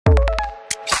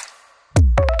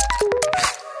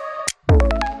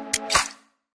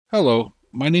Hello,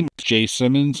 my name is Jay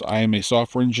Simmons. I am a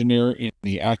software engineer in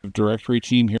the Active Directory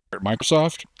team here at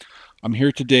Microsoft. I'm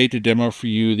here today to demo for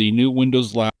you the new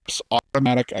Windows Labs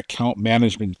automatic account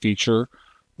management feature,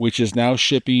 which is now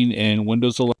shipping in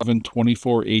Windows 11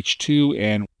 24H2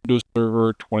 and Windows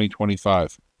Server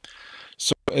 2025.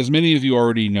 So, as many of you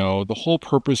already know, the whole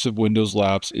purpose of Windows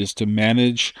Labs is to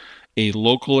manage a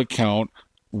local account,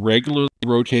 regularly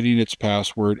rotating its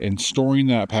password and storing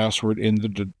that password in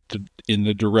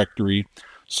the directory,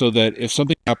 so that if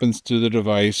something happens to the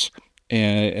device,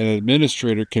 an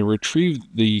administrator can retrieve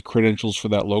the credentials for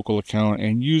that local account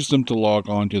and use them to log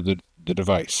on to the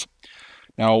device.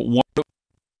 Now, one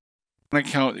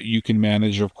account that you can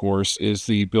manage, of course, is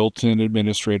the built-in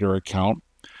administrator account.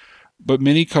 But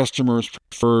many customers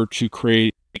prefer to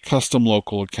create a custom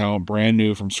local account brand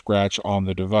new from scratch on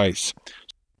the device. So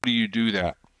how do you do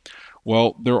that?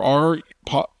 Well, there are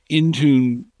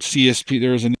Intune CSP.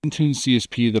 There's an Intune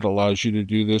CSP that allows you to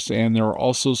do this, and there are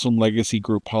also some legacy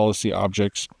group policy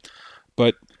objects,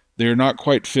 but they're not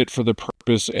quite fit for the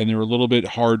purpose, and they're a little bit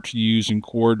hard to use and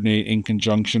coordinate in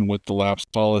conjunction with the lapse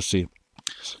policy.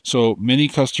 So many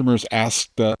customers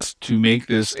asked us to make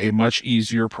this a much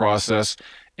easier process,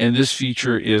 and this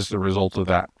feature is the result of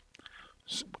that.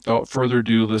 So without further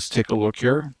ado, let's take a look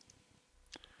here.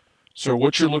 So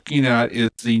what you're looking at is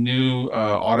the new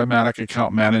automatic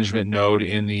account management node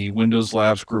in the Windows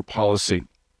Labs group policy.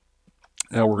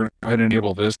 Now we're going to go ahead and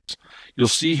enable this. You'll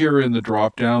see here in the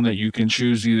drop-down that you can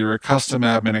choose either a custom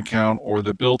admin account or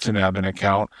the built-in admin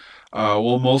account.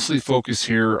 We'll mostly focus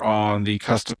here on the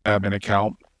custom admin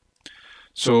account.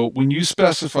 So when you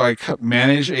specify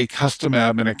manage a custom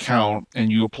admin account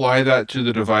and you apply that to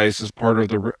the device as part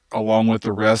of along with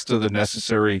the rest of the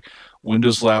necessary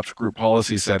Windows Labs group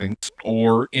policy settings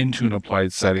or Intune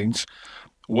applied settings,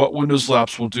 what Windows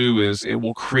Labs will do is it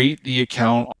will create the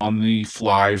account on the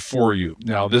fly for you.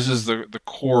 Now, this is the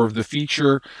core of the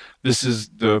feature. This is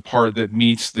the part that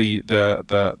meets the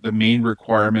main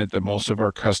requirement that most of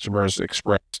our customers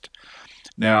expressed.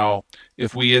 Now,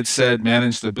 if we had said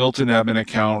manage the built-in admin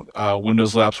account,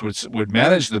 Windows Labs would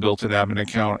manage the built-in admin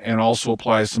account and also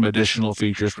apply some additional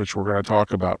features, which we're going to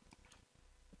talk about.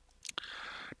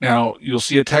 Now, you'll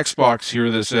see a text box here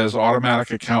that says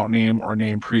automatic account name or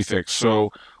name prefix.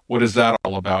 So what is that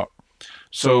all about?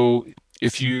 So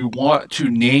if you want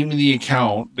to name the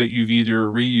account that you've either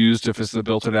reused, if it's the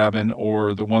built-in admin,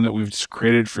 or the one that we've just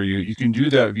created for you, you can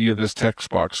do that via this text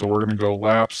box. So we're going to go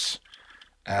Labs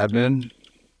admin,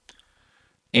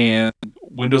 and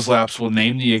Windows Labs will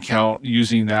name the account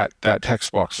using that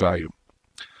text box value.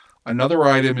 Another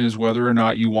item is whether or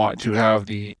not you want to have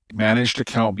the managed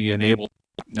account be enabled.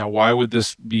 Now, why would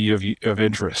this be of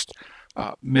interest?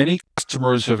 Many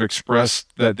customers have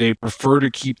expressed that they prefer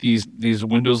to keep these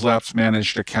Windows Labs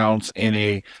managed accounts in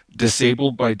a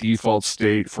disabled by default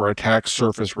state for attack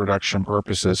surface reduction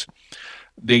purposes.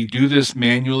 They do this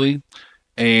manually,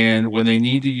 and when they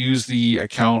need to use the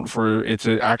account for its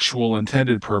actual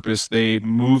intended purpose, they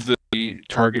move the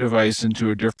target device into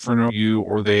a different view,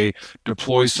 or they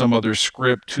deploy some other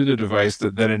script to the device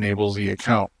that then enables the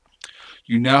account.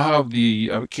 You now have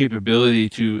the capability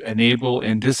to enable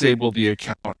and disable the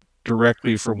account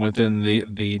directly from within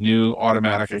the new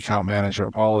automatic account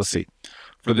management policy.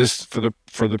 For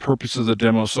the purpose of the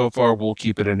demo so far, we'll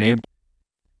keep it enabled.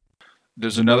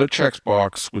 There's another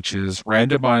checkbox, which is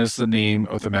randomize the name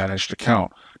of the managed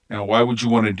account. Now, why would you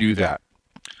want to do that?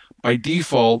 By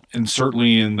default, and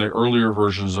certainly in the earlier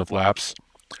versions of Labs,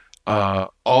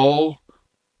 all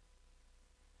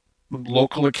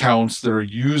local accounts that are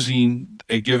using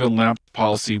a given Labs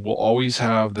policy will always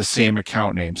have the same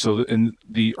account name. So in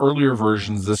the earlier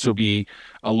versions, this will be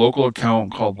a local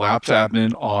account called Labs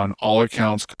admin on all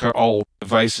accounts, all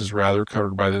devices rather,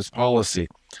 covered by this policy.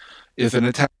 If an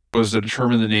attack was to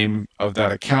determine the name of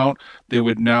that account, they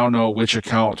would now know which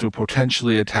account to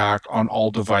potentially attack on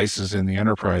all devices in the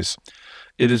enterprise.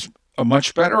 It is a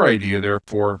much better idea,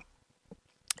 therefore,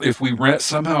 if we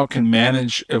somehow can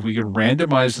manage, if we can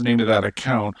randomize the name of that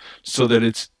account so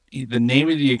that the name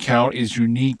of the account is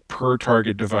unique per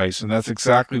target device. And that's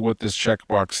exactly what this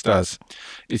checkbox does.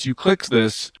 If you click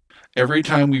this, every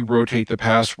time we rotate the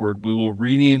password, we will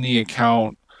rename the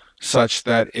account such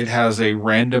that it has a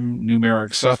random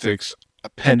numeric suffix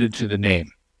appended to the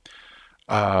name.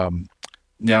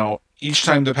 Now, each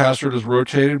time the password is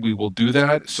rotated, we will do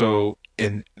that. So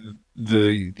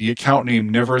the account name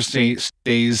never stays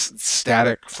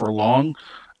static for long,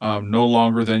 no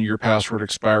longer than your password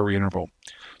expiry interval.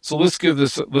 So let's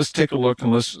take a look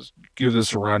and let's give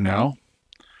this a run now.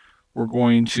 We're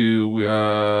going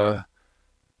to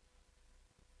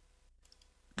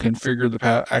configure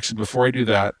the actually, before I do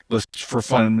that, let's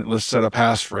set a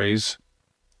passphrase.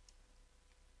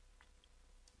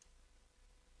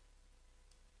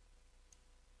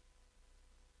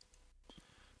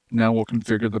 Now we'll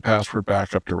configure the password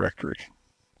backup directory.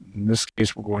 In this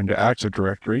case, we're going to Active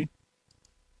Directory.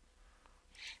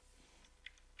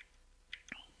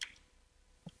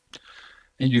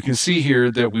 And you can see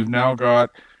here that we've now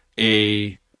got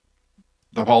the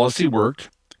policy worked,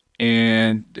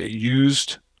 and it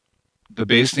used the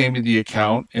base name of the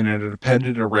account, and it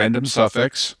appended a random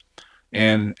suffix.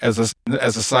 And as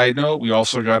a side note, we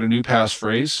also got a new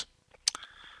passphrase.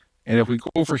 And if we go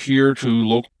over here to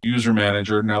Local User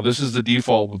Manager, now this is the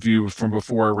default view from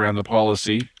before I ran the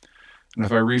policy. And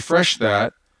if I refresh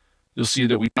that, you'll see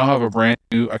that we now have a brand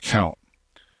new account.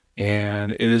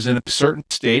 And it is in a certain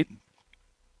state.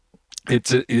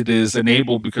 It is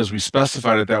enabled because we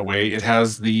specified it that way. It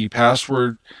has the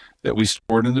password that we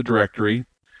stored in the directory.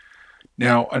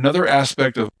 Now, another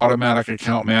aspect of automatic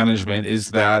account management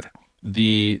is that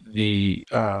the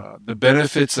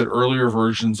benefits that earlier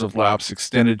versions of LAPS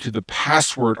extended to the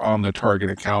password on the target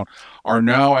account are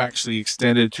now actually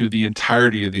extended to the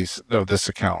entirety of this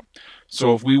account.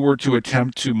 So if we were to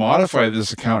attempt to modify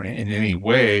this account in any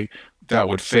way, that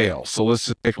would fail. So let's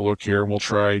just take a look here, and we'll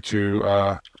try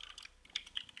to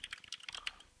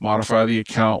modify the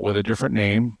account with a different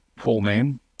name, full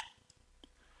name.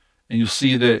 And you'll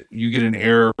see that you get an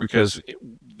error because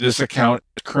this account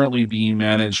is currently being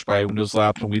managed by Windows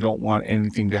Labs, and we don't want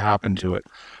anything to happen to it.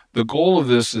 The goal of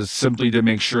this is simply to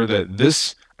make sure that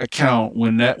this account,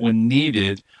 when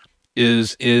needed,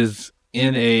 is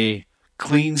in a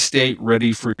clean state,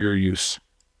 ready for your use.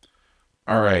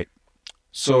 All right,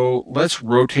 so let's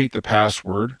rotate the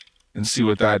password and see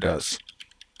what that does.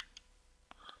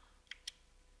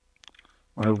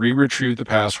 I'm going to re-retrieve the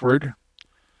password.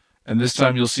 And this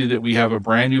time you'll see that we have a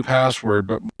brand new password,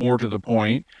 but more to the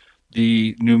point,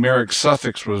 the numeric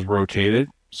suffix was rotated.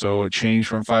 So it changed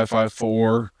from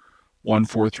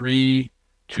 554143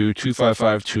 to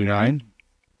 25529.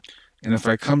 And if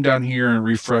I come down here and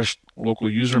refresh Local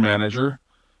User Manager,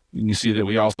 you can see that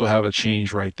we also have a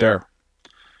change right there.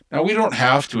 Now we don't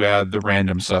have to add the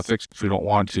random suffix if we don't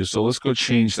want to. So let's go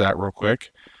change that real quick.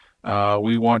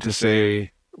 We want to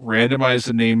say randomize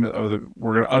the name of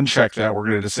we're going to uncheck that. We're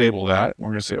going to disable that. We're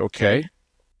going to say OK.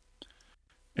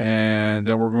 And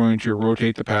then we're going to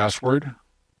rotate the password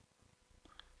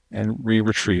and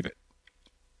re-retrieve it.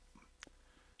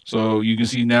 So you can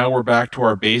see now we're back to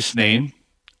our base name,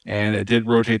 and it did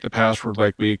rotate the password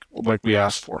like we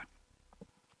asked for.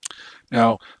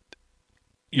 Now,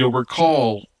 you'll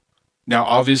recall, now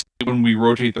obviously when we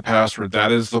rotate the password, that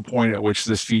is the point at which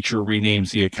this feature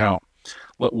renames the account.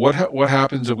 What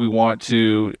happens if we want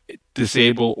to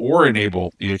disable or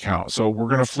enable the account? So we're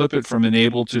going to flip it from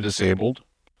enabled to disabled,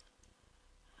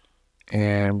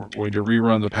 and we're going to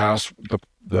rerun the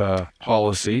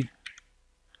policy.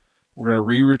 We're going to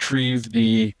re-retrieve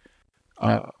the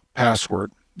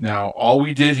password. Now, all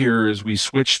we did here is we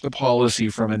switched the policy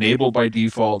from enabled by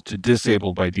default to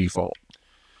disabled by default.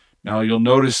 Now, you'll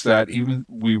notice that even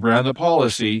we ran the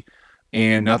policy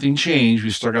and nothing changed. We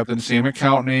still got the same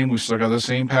account name. We still got the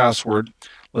same password.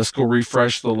 Let's go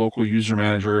refresh the Local User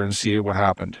Manager and see what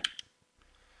happened.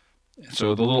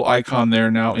 So the little icon there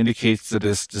now indicates that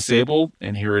it's disabled,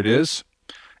 and here it is.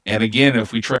 And again,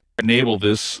 if we try to enable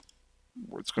this,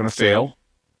 it's going to fail.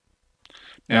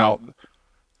 Now,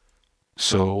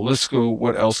 so let's go,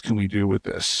 what else can we do with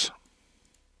this?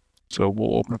 So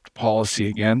we'll open up the policy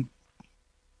again.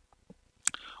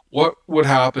 What would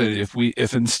happen if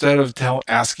instead of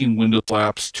asking Windows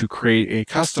Labs to create a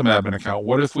custom admin account,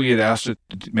 what if we had asked it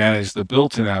to manage the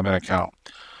built-in admin account?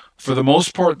 For the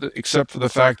most part, except for the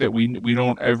fact that we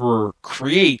don't ever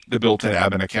create the built-in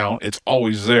admin account, it's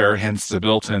always there, hence the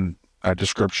built-in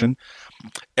description.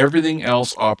 Everything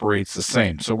else operates the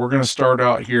same. So we're going to start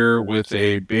out here with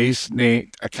a base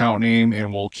account name,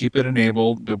 and we'll keep it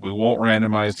enabled, but we won't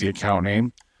randomize the account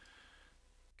name.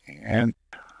 And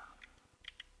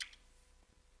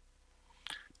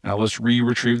now let's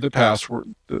retrieve the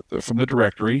password from the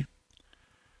directory.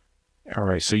 All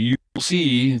right, so you will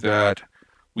see that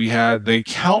we had the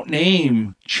account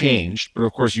name changed, but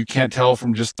of course you can't tell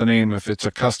from just the name if it's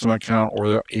a custom account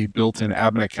or a built-in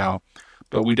admin account,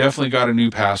 but we definitely got a new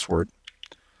password.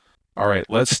 All right,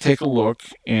 let's take a look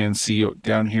and see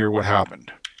down here what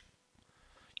happened.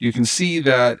 You can see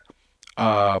that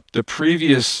the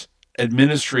previous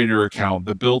administrator account,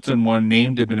 the built-in one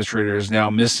named administrator, is now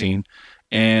missing,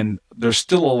 and there's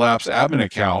still a LAPS admin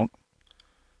account,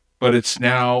 but it's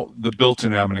now the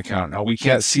built-in admin account. Now we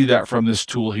can't see that from this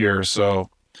tool here, so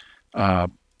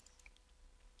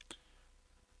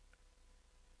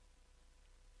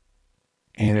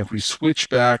And if we switch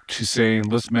back to saying,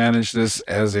 let's manage this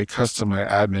as a custom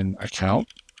admin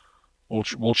account,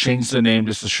 we'll change the name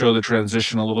just to show the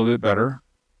transition a little bit better.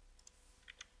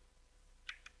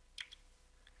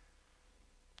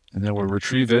 And then we'll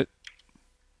retrieve it.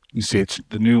 You see it's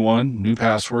the new one, new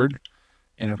password.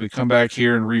 And if we come back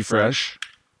here and refresh,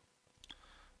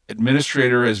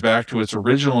 administrator is back to its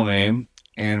original name,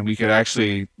 and we could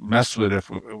actually mess with it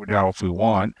if we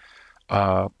want.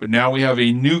 But now we have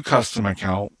a new custom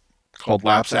account called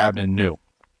Lapse Admin New.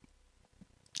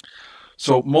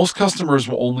 So most customers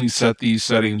will only set these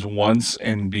settings once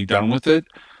and be done with it,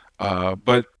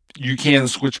 but you can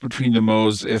switch between the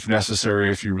modes if necessary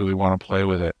if you really want to play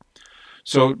with it.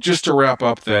 So just to wrap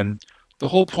up then, the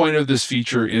whole point of this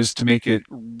feature is to make it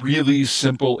really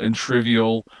simple and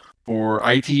trivial for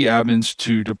IT admins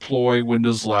to deploy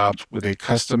Windows Labs with a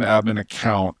custom admin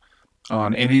account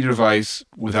on any device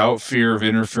without fear of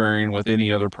interfering with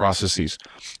any other processes.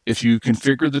 If you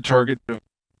configure the target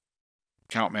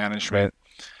account management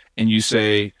and you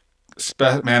say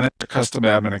manage a custom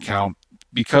admin account,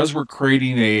 because we're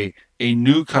creating a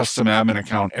new custom admin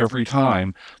account every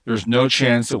time, there's no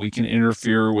chance that we can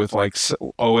interfere with like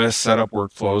OS setup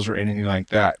workflows or anything like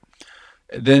that.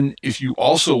 Then if you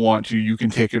also want to, you can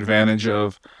take advantage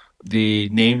of the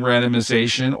name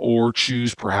randomization or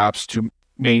choose perhaps to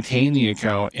maintain the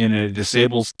account in a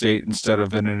disabled state instead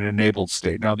of in an enabled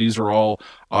state. Now, these are all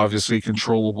obviously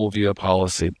controllable via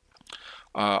policy.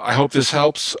 I hope this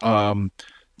helps.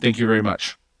 Thank you very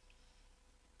much.